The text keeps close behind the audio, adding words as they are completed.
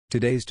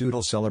Today's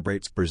Doodle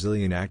celebrates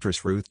Brazilian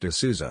actress Ruth de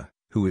Souza,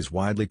 who is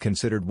widely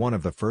considered one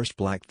of the first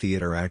black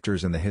theater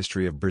actors in the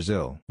history of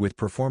Brazil. With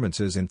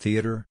performances in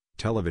theater,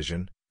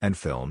 television, and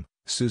film,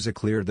 Souza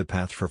cleared the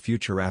path for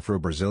future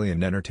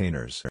Afro-Brazilian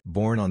entertainers.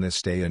 Born on this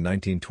day in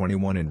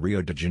 1921 in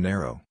Rio de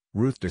Janeiro,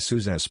 Ruth de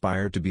Souza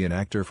aspired to be an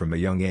actor from a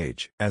young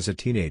age. As a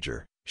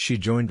teenager, she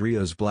joined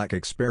Rio's Black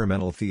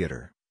Experimental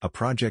Theater, a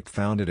project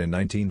founded in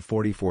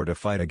 1944 to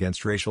fight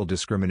against racial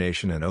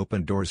discrimination and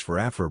open doors for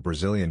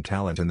Afro-Brazilian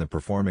talent in the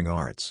performing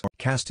arts.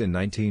 Cast in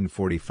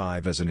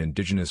 1945 as an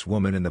indigenous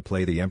woman in the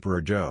play The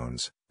Emperor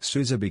Jones,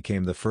 Souza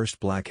became the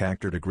first black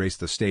actor to grace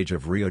the stage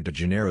of Rio de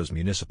Janeiro's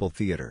Municipal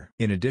Theater.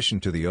 In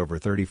addition to the over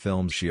 30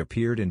 films she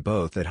appeared in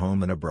both at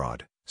home and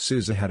abroad,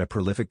 Souza had a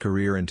prolific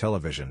career in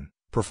television,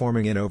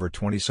 performing in over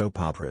 20 soap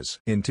operas.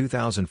 In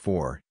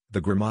 2004, the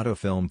Gramado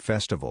Film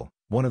Festival,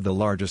 one of the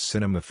largest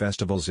cinema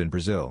festivals in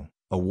Brazil,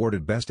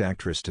 awarded Best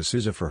Actress to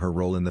Souza for her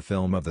role in the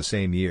film of the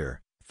same year,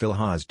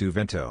 Filhas do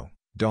Vento,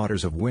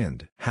 Daughters of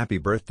Wind. Happy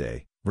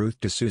birthday, Ruth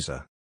de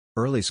Souza.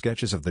 Early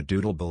sketches of the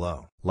Doodle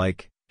below.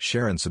 Like,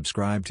 share and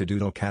subscribe to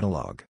Doodle Catalog.